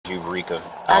you reek of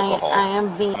alcohol.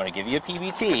 I'm going to give you a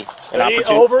PBT. An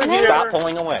opportunity. Stop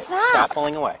pulling away. Stop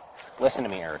pulling away. Listen to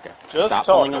me, Erica. Stop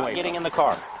pulling away. Getting in the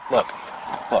car. Look.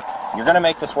 You're going to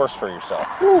make this worse for yourself.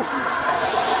 Whew.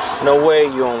 No way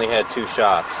you only had 2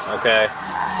 shots, okay?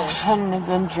 I shouldn't have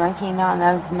been drinking on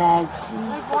those meds.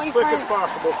 As quick as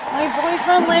possible. My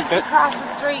boyfriend lives across the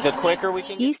street. The quicker we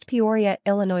can get... East Peoria,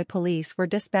 Illinois police were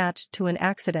dispatched to an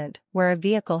accident where a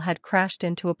vehicle had crashed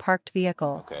into a parked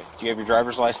vehicle. Okay. Do you have your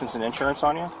driver's license and insurance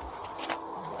on you?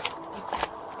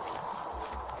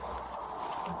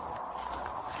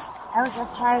 I was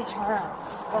just trying to turn.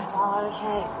 That's all I was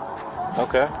trying to.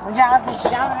 Okay. My dog was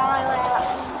jumping on my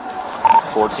lap.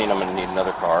 14, I'm going to need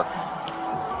another car.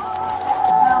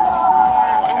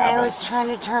 And I was trying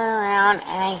to turn around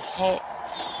and I hit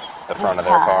the front of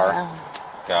their car.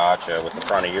 Gotcha, with the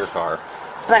front of your car.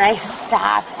 But I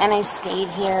stopped and I stayed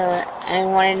here and I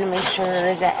wanted to make sure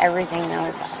that everything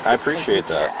was. I appreciate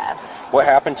that. What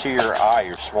happened to your eye?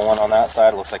 You're swollen on that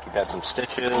side. It looks like you've had some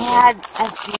stitches. I had a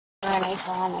seizure and I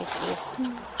fell on my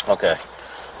face. Okay.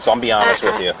 So I'm be honest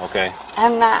with you, okay?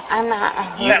 I'm not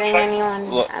hurting anyone.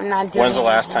 Look, I'm not doing when's the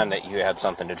last anything. time that you had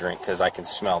something to drink? Because I can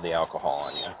smell the alcohol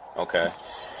on you, okay?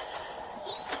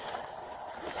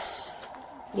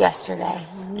 Yesterday.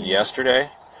 Yesterday?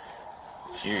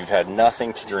 You've had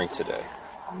nothing to drink today.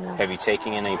 No. Have you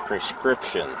taken any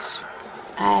prescriptions?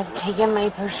 I've taken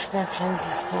my prescriptions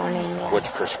this morning, yes. Which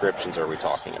prescriptions are we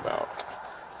talking about?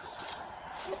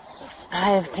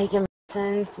 I have taken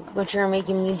medicines which are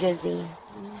making me dizzy.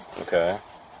 Okay.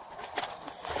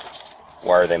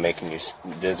 Why are they making you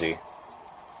dizzy?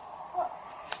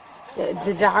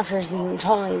 The doctors even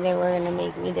told me they were going to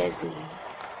make me dizzy.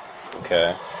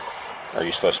 Okay. Are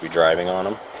you supposed to be driving on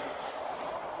them?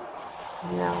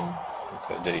 No.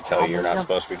 Okay. Did he tell you you're not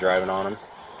supposed to be driving on them?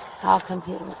 I'll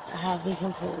be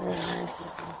completely honest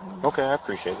with you. Okay, I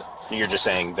appreciate it. You're just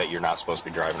saying that you're not supposed to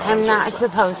be driving on them. I'm not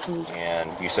supposed to.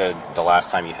 And you said the last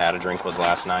time you had a drink was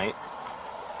last night?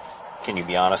 Can you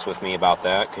be honest with me about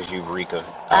that? Because you reek of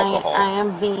alcohol. I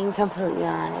am being completely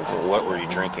honest. What were you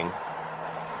drinking?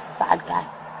 Vodka.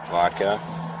 Vodka?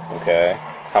 Okay.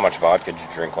 How much vodka did you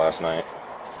drink last night?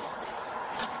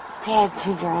 I had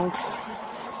 2 drinks.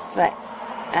 But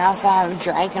I also haven't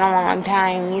drank in a long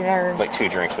time either. Like 2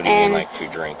 drinks? What do you mean like 2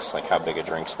 drinks? Like how big of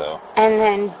drinks though? And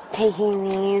then taking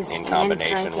these in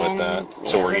combination with that.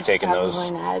 So were you taking those?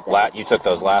 You took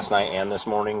those last night and this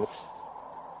morning?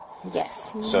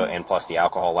 Yes. So and plus the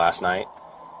alcohol last night.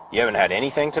 You haven't had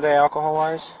anything today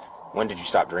alcohol-wise? When did you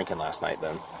stop drinking last night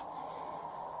then?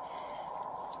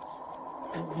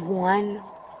 1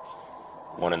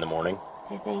 in the morning?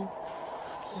 I think.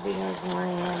 I think it was 1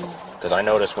 a.m. Because I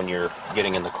noticed when you're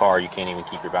getting in the car, you can't even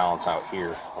keep your balance out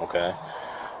here, okay?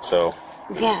 So...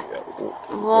 Yeah.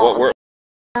 Well,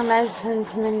 our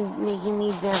medicine's been making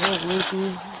me very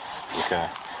loopy. Okay.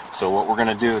 So what we're going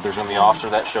to do, there's going to be an officer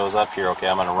that shows up here, okay?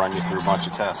 I'm going to run you through a bunch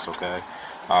of tests, okay?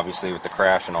 Obviously, with the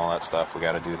crash and all that stuff, we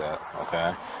got to do that,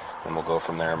 okay? And we'll go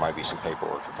from there. There might be some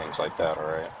paperwork and things like that, all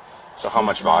right? So how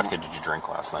much vodka did you drink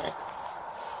last night?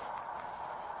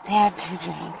 I had 2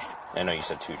 drinks. I know you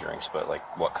said 2 drinks, but like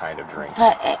what kind of drinks?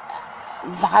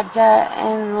 Vodka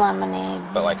and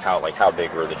lemonade. But like how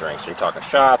big were the drinks? Are you talking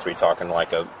shots? Are you talking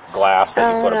like a glass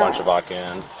that you put a bunch of vodka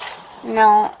in?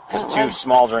 No. Just 2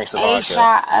 small drinks of vodka. A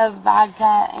shot of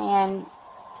vodka and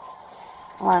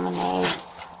lemonade,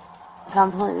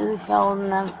 completely filled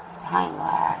in a pint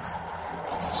glass.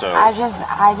 So I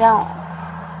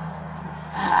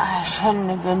shouldn't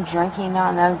have been drinking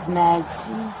on those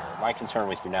meds. My concern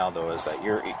with you now, though, is that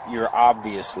you're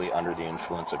obviously under the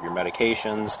influence of your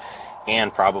medications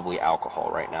and probably alcohol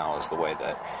right now is the way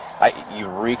that you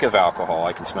reek of alcohol.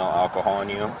 I can smell alcohol on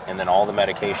you, and then all the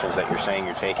medications that you're saying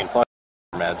you're taking, plus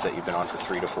meds that you've been on for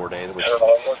 3 to 4 days, which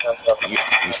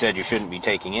you said you shouldn't be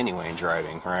taking anyway in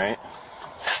driving, right?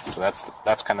 So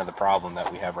that's kind of the problem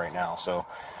that we have right now. So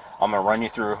I'm going to run you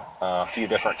through a few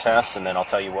different tests, and then I'll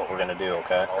tell you what we're going to do,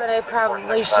 okay? But I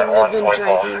probably shouldn't have been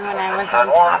drinking when I was on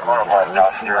top of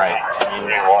those. Right.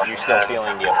 And you're still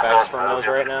feeling the effects from those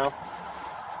right now?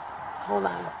 Hold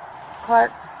on.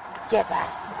 Clark, get back.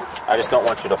 I just don't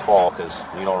want you to fall, because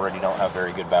you already don't have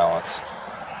very good balance.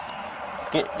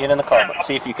 Get in the car, but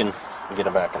see if you can get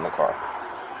it back in the car.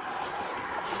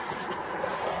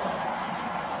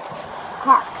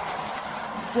 Clark,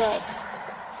 get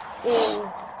in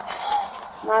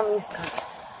Mommy's car.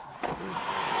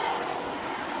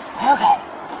 Okay.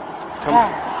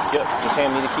 Just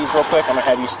hand me the keys real quick. I'm going to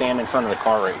have you stand in front of the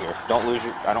car right here. Don't lose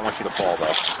your... I don't want you to fall,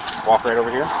 though. Walk right over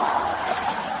here.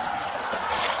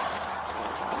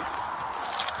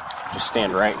 Just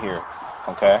stand right here,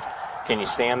 okay? Can you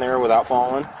stand there without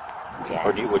falling? Yes.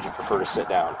 Or would you prefer to sit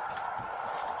down?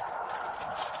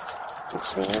 I'm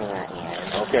standing right here.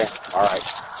 Okay, alright.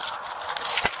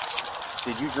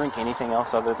 Did you drink anything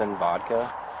else other than vodka?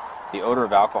 The odor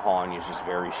of alcohol on you is just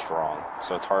very strong,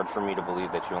 so it's hard for me to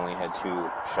believe that you only had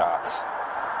 2 shots.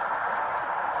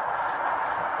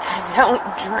 I don't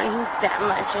drink that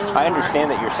much anymore. I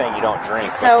understand that you're saying you don't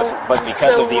drink, So, but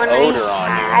because of the when odor I on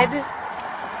you. had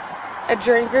a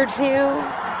drink or two,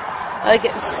 like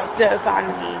it stuck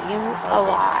on me a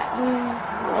lot.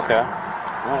 Okay.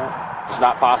 Alright. It's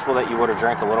not possible that you would have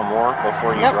drank a little more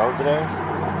before you drove today?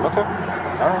 Okay.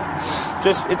 Alright.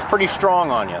 It's pretty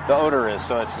strong on you. The odor is,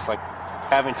 so it's just like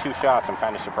having 2 shots. I'm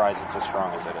kind of surprised it's as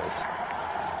strong as it is.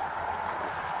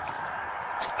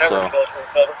 So,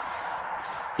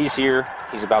 he's here.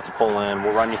 He's about to pull in.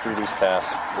 We'll run you through these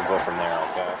tests. We'll go from there,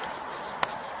 okay?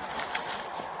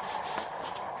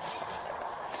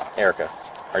 Erica,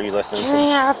 are you listening Can I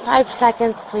have 5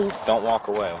 seconds, please? Don't walk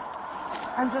away.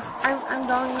 I'm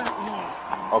going right here.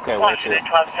 Okay,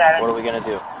 what are we going to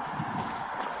do?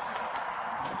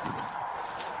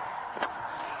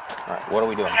 Alright, what are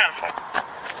we doing?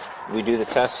 We do the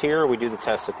test here, or we do the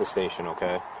test at the station,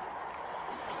 okay?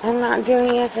 I'm not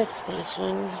doing it at the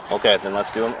station. Okay, then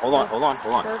let's do them. Hold on. Those are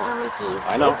my keys.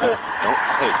 I know.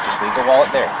 Hey, just leave the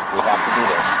wallet there. We have to do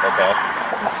this, okay?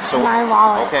 So My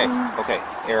wallet. Okay,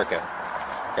 Erica,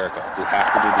 we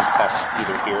have to do these tests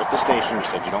either here at the station. You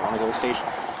said you don't want to go to the station.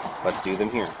 Let's do them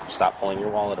here. Stop pulling your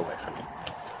wallet away from me.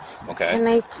 Okay? Can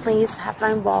I please have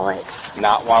my wallet?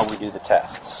 Not while we do the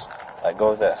tests. Let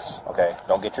go of this, okay?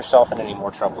 Don't get yourself in any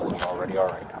more trouble than you already are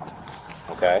right now.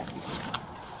 Okay?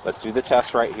 Let's do the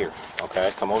test right here,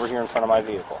 okay? Come over here in front of my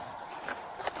vehicle.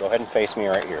 Go ahead and face me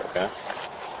right here, okay?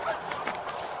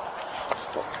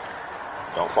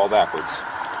 Don't fall backwards.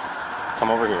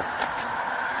 Come over here.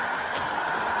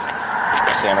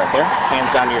 Stand right there.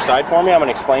 Hands down to your side for me. I'm gonna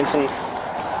explain some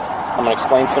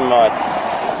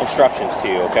instructions to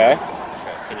you, okay?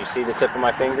 Can you see the tip of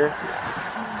my finger?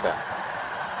 Okay.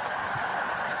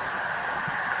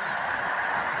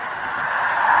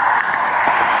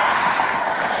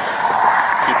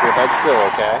 Keep your head still,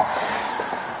 okay?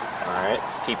 Alright.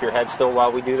 Keep your head still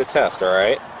while we do the test,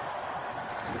 alright?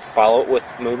 Follow it with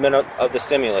movement of the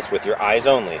stimulus with your eyes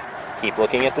only. Keep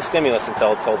looking at the stimulus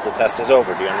until the test is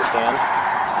over. Do you understand?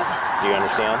 Do you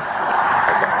understand?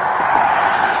 Okay.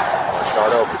 I'm going to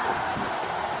start over.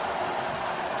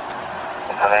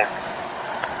 Okay.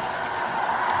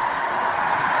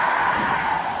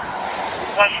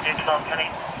 Why don't you do 12, honey?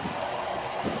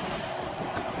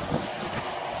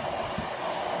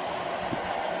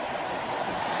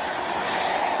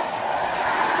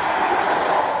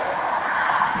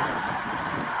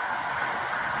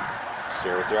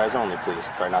 Stare with your eyes only, please.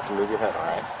 Try not to move your head,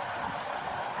 alright?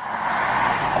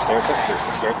 Stare at the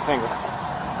finger. I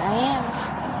am.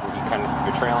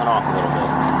 You're trailing off a little bit.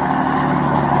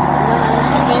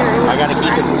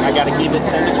 I'm I gotta keep it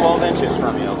 10 to 12 inches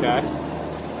from you, okay?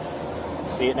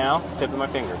 See it now? Tip of my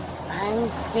finger. I'm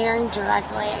staring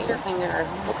directly at your finger.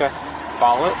 Okay.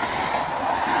 Follow it.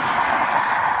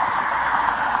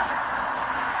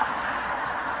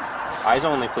 Eyes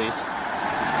only, please.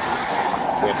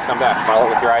 We have to come back. Follow it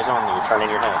with your eyes only. You're turning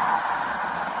your head.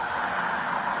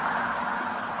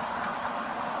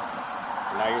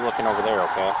 Now you're looking over there,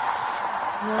 okay?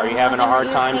 Are you having a hard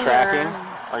time tracking?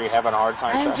 Are you having a hard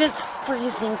time tracking? I'm just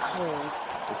freezing cold.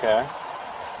 Okay.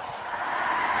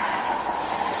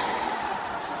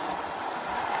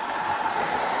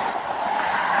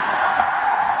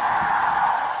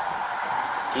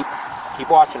 Keep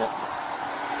watching it.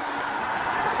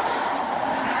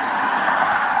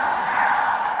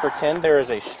 Pretend there is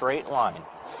a straight line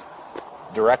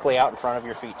directly out in front of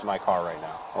your feet to my car right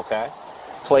now, okay?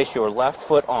 Place your left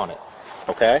foot on it,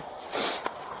 okay?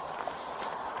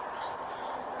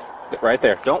 Right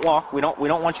there. Don't walk. We don't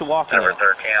want you walking. Number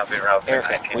 13, I'll be around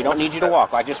Erica, we don't need you to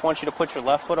walk. I just want you to put your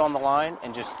left foot on the line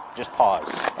and just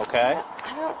pause, okay?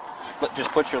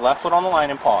 Just put your left foot on the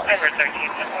line and pause. Number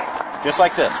 13, Just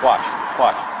like this. Watch.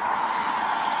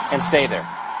 And stay there.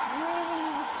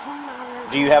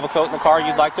 Do you have a coat in the car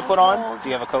you'd like to put on? Do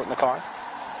you have a coat in the car?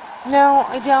 No,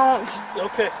 I don't.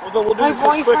 Okay, well then we'll do this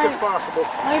as quick as possible.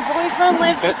 My boyfriend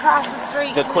lives across the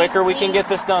street. The quicker we can get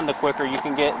this done, the quicker you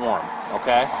can get warm,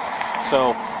 okay?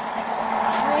 So, Can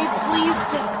I please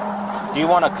get... do you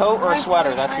want a coat or a My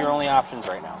sweater? That's boyfriend. your only options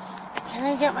right now. Can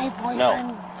I get my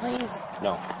boyfriend, please?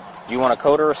 No. Do you want a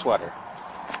coat or a sweater?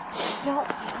 I don't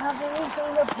have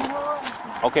anything to put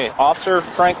on. Okay, Officer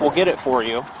Frank will get it for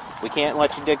you. We can't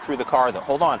let you dig through the car, though.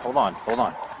 Hold on.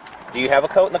 Do you have a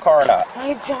coat in the car or not?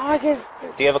 My dog is...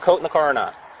 Do you have a coat in the car or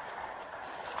not?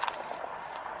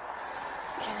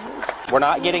 We're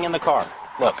not getting in the car.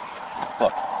 Look,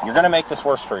 you're going to make this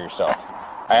worse for yourself.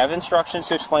 I have instructions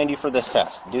to explain to you for this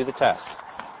test. Do the test.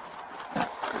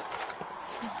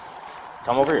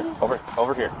 Come over here.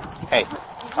 Over here. Hey,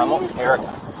 come on.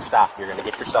 Erica, stop. You're going to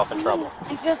get yourself in trouble.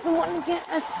 I just want to get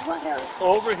a sweater.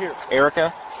 Over here.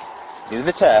 Erica, do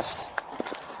the test.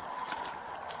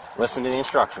 Listen to the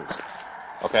instructions.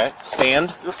 Okay?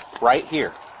 Stand right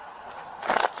here.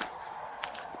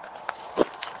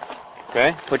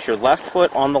 Okay? Put your left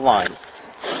foot on the line.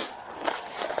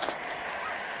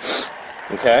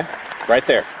 Okay? Right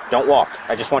there. Don't walk.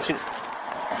 I just want you to...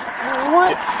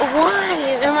 What?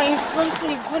 Why am I supposed to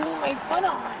be putting my foot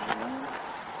on?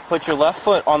 Put your left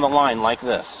foot on the line like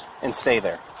this and stay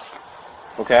there.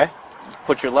 Okay?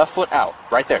 Put your left foot out.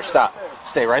 Right there. Stop.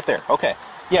 Stay right there. Okay.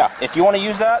 Yeah, if you want to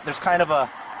use that, there's kind of a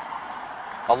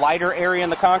lighter area in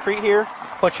the concrete here.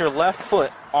 Put your left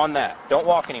foot on that. Don't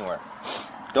walk anywhere.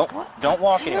 Don't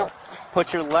walk anywhere.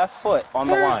 Put your left foot on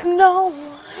the line. There's no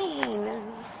line.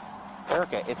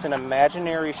 Erica, it's an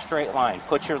imaginary straight line.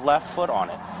 Put your left foot on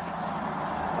it.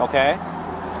 Okay?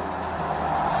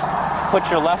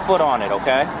 Put your left foot on it,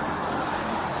 okay?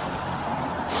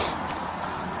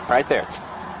 Right there.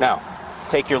 Now,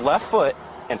 take your left foot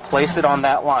and place it on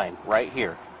that line right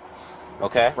here.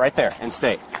 Okay? Right there. And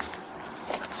stay.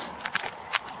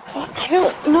 I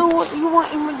don't know what you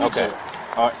want me to do. Okay.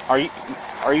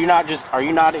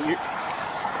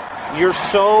 You're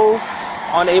so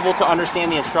unable to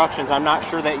understand the instructions, I'm not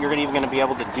sure that you're even going to be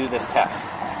able to do this test.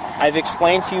 I've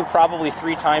explained to you probably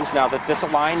 3 times now that this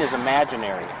line is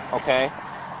imaginary, okay?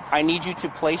 I need you to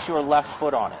place your left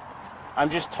foot on it. I'm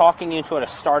just talking you into a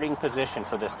starting position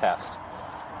for this test.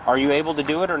 Are you able to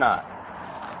do it or not?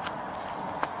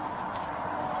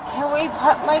 Can we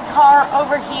put my car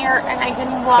over here and I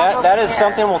can walk over That is there?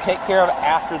 something we'll take care of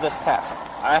after this test.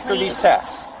 After these Please.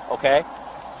 tests, okay?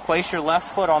 Place your left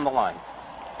foot on the line.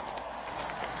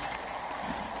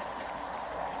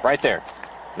 Right there.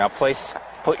 Now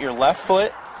put your left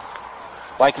foot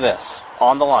like this,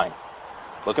 on the line.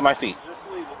 Look at my feet.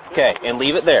 Okay, and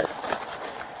leave it there.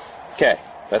 Okay,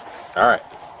 all right.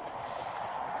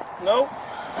 No.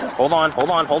 Hold on.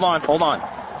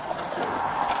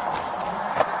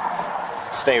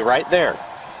 Stay right there.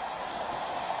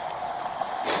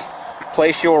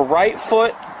 Place your right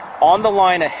foot on the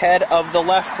line ahead of the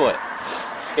left foot.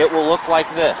 It will look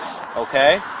like this,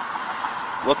 okay?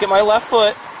 Look at my left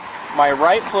foot. My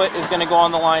right foot is going to go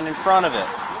on the line in front of it.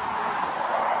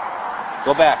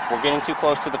 Go back. We're getting too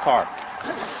close to the car.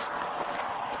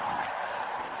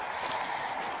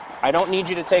 I don't need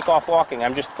you to take off walking.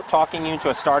 I'm just talking you into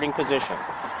a starting position.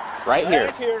 Right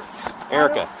here.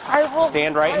 Erica,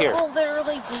 stand right here. I will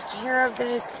literally take care of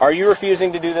this. Are you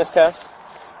refusing to do this test?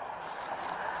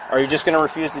 Are you just going to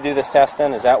refuse to do this test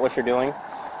then? Is that what you're doing?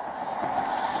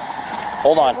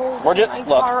 Hold on. We're just my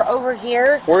car over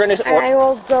here. And I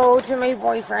will go to my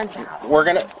boyfriend's house.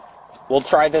 We'll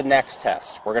try the next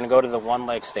test. We're going to go to the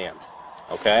one-leg stand.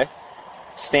 Okay?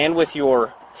 Stand with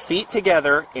your feet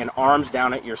together and arms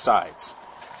down at your sides.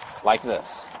 Like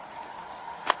this.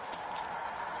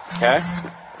 Okay?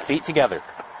 Feet together.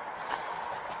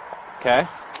 Okay?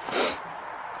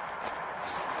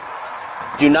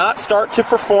 Do not start to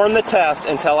perform the test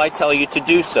until I tell you to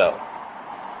do so.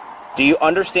 Do you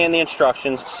understand the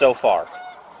instructions so far?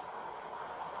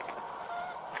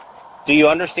 Do you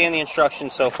understand the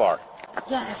instructions so far?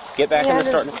 Yes. Get back in the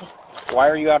starting. Why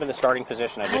are you out of the starting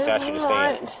position? I just asked you to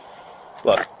stay in.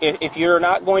 Look, if you're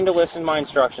not going to listen to my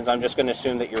instructions, I'm just going to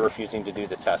assume that you're refusing to do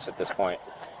the test at this point.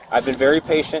 I've been very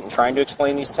patient in trying to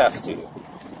explain these tests to you.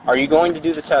 Are you going to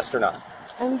do the test or not?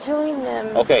 I'm doing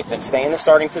them. Okay, then stay in the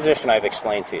starting position I've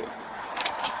explained to you.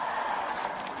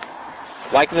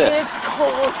 Like this. It's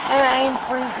cold and I'm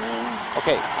freezing.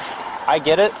 Okay, I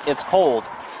get it. It's cold.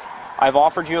 I've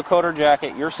offered you a coat or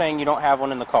jacket. You're saying you don't have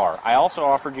one in the car. I also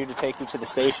offered you to take you to the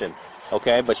station,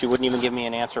 okay? But you wouldn't even give me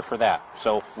an answer for that.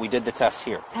 So we did the test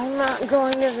here. I'm not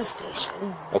going to the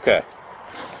station. Okay.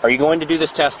 Are you going to do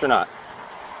this test or not?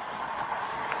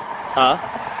 Huh?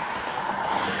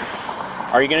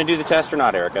 Are you going to do the test or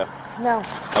not, Erica? No.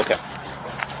 Okay.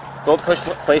 Go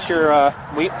place your,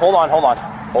 hold on.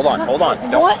 What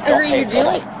are you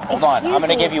doing? Hold on. I'm going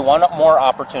to give you one more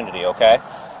opportunity, okay?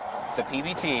 The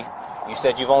PBT, you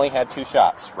said you've only had 2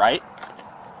 shots, right?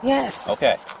 Yes.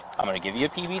 Okay. I'm going to give you a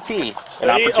PBT. An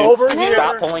opportunity.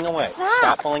 Stop pulling away. Stop.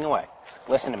 Stop pulling away.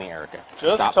 Listen to me, Erica.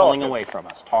 Just Stop talking. pulling away from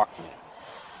us. Talk to me.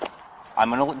 I'm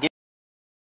going to get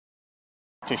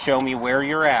to show me where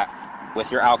you're at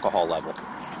with your alcohol level.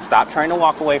 Stop trying to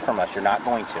walk away from us. You're not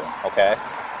going to, okay?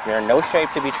 You're in no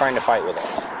shape to be trying to fight with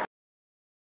us.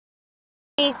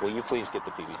 Will you please get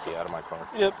the PBT out of my car?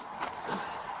 Yep.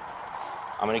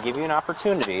 I'm going to give you an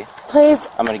opportunity. Please.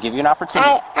 I'm going to give you an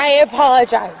opportunity. I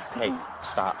apologize. Hey,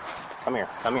 stop. Come here.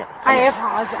 I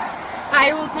apologize.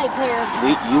 I will take care of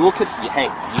it. You will. Hey,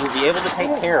 you will be able to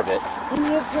take care of it. Can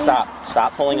you please?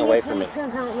 Stop pulling away from me.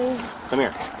 Come help me. Come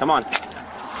here. Come on.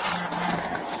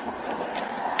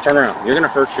 Turn around. You're going to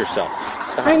hurt yourself.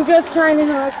 Stop. I'm just trying to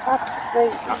go across the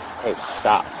street. Hey,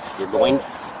 stop. You're going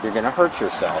to hurt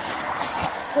yourself.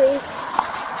 Please.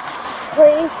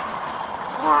 Please.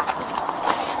 Stop.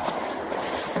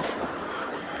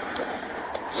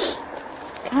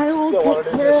 I will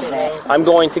take care of it. I'm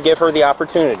going to give her the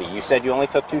opportunity. You said you only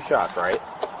took 2 shots, right?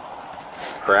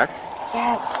 Correct?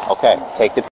 Yes. Okay,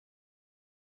 take the...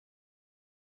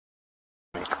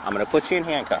 I'm going to put you in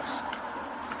handcuffs.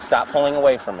 Stop pulling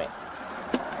away from me.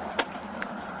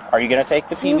 Are you going to take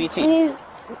the PBT? Please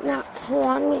not pull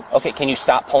on me. Okay, can you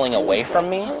stop pulling away from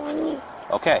me? Pull on me.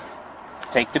 Okay.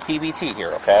 Take the PBT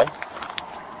here, okay?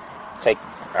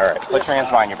 Alright, put your hands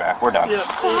behind your back. We're done. Yep.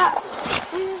 Stop.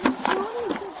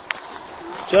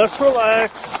 Just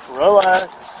relax. Relax.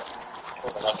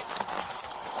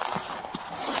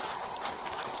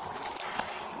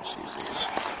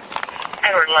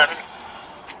 Edward 11.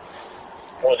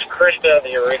 Was Krista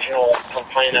the original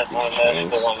complainant on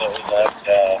this? The one that we left?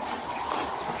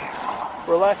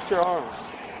 Relax your arms.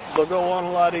 They'll go on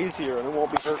a lot easier and it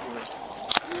won't be hurting you.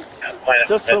 Complainant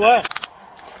Just relax.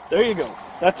 There you go.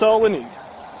 That's all we need.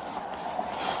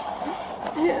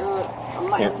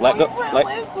 Here, let go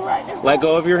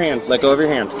of your hand. Let go of your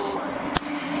hand.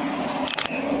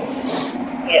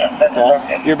 Yeah, that's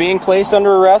okay. You're being placed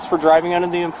under arrest for driving under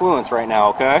the influence right now,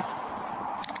 okay?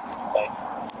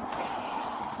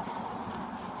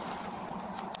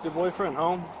 Your boyfriend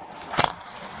home?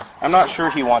 I'm not sure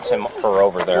he wants her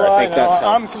over there. Well, I think that's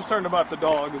I'm helps. concerned about the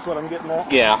dog is what I'm getting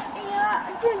at. Yeah. Yeah,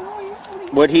 I can't wait for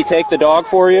you. Would he take the dog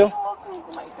for you? I'll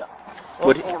take my dog.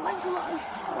 Would Oh my God.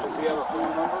 Does he have a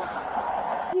phone number?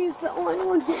 He's the only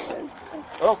one who does.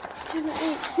 Oh,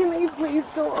 Can we please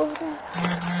go over there?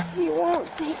 He won't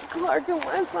take Clark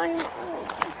unless I'm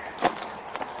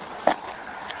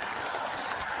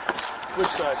which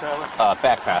side, Tyler?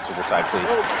 Back passenger side, please.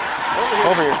 Oh,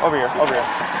 Over here.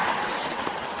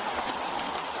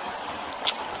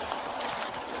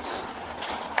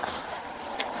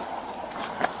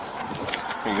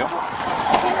 Here you go.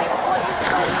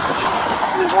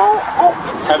 He won't. Oh,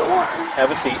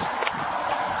 Have a seat.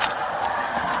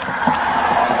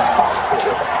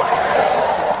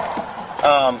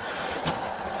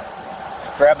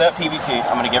 Grab that PBT.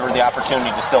 I'm going to give her the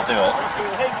opportunity to still do it.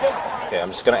 Okay, I'm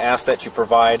just going to ask that you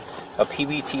provide a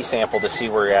PBT sample to see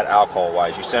where you're at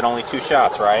alcohol-wise. You said only 2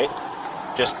 shots, right?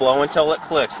 Just blow until it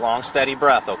clicks. Long, steady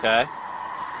breath, okay?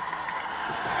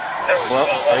 Well,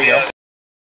 there you go.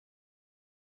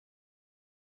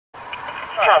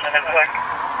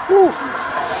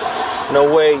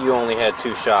 No way you only had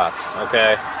 2 shots,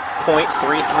 okay?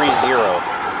 0.330.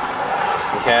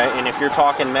 Okay, and if you're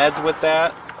talking meds with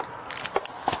that,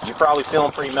 you're probably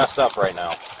feeling pretty messed up right now.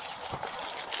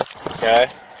 Okay?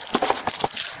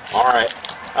 Alright.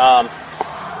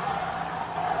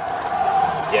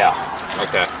 Yeah,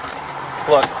 okay.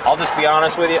 Look, I'll just be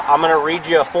honest with you. I'm going to read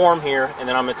you a form here, and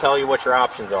then I'm going to tell you what your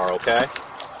options are, okay?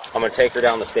 I'm going to take her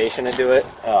down the station and do it.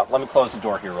 Let me close the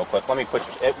door here real quick. Let me put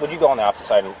you... Would you go on the opposite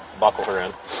side and buckle her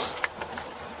in?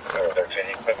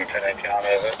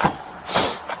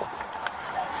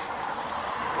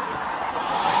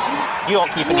 You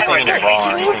don't keep anything in your bra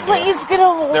or anything, do you? please get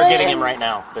away. They're getting him right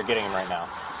now.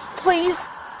 Please.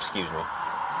 Excuse me.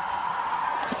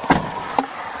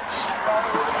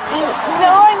 No,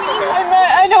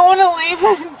 I don't want to leave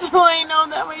until I know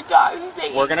that my dog's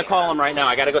taking. We're going to call him right now.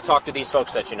 I got to go talk to these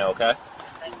folks that you know, okay?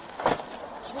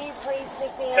 Can you please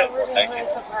take me over to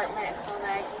his apartment so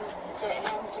that I can get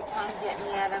him to come get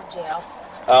me out of jail?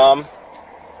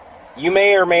 You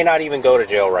may or may not even go to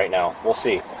jail right now. We'll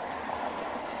see.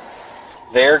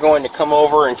 They're going to come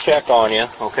over and check on you,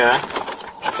 okay?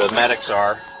 The medics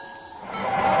are.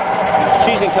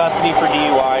 She's in custody for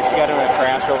DUI. She got into a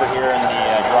crash over here in the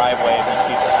driveway of these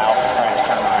people's houses trying to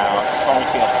turn around. She told me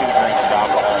she had 2 drinks of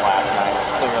alcohol last night,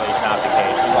 which clearly is not the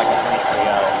case. She's like a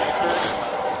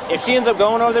 330. If she ends up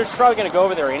going over there, she's probably going to go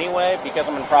over there anyway because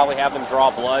I'm going to probably have them draw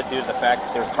blood due to the fact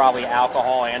that there's probably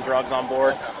alcohol and drugs on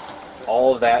board.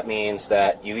 All of that means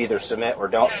that you either submit or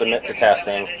don't submit to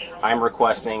testing. I'm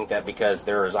requesting that because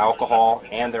there is alcohol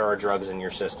and there are drugs in your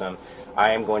system,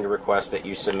 I am going to request that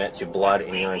you submit to blood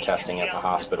and urine testing at the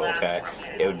hospital, okay?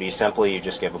 It would be simply you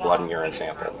just give a blood and urine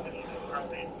sample.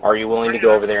 Are you willing to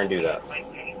go over there and do that?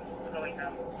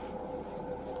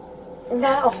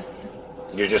 No.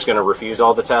 You're just going to refuse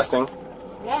all the testing?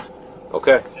 Yeah.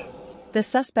 Okay. The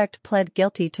suspect pled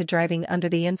guilty to driving under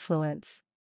the influence.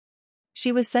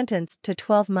 She was sentenced to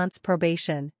 12 months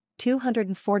probation,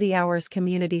 240 hours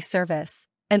community service,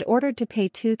 and ordered to pay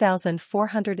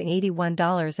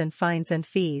 $2,481 in fines and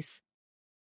fees.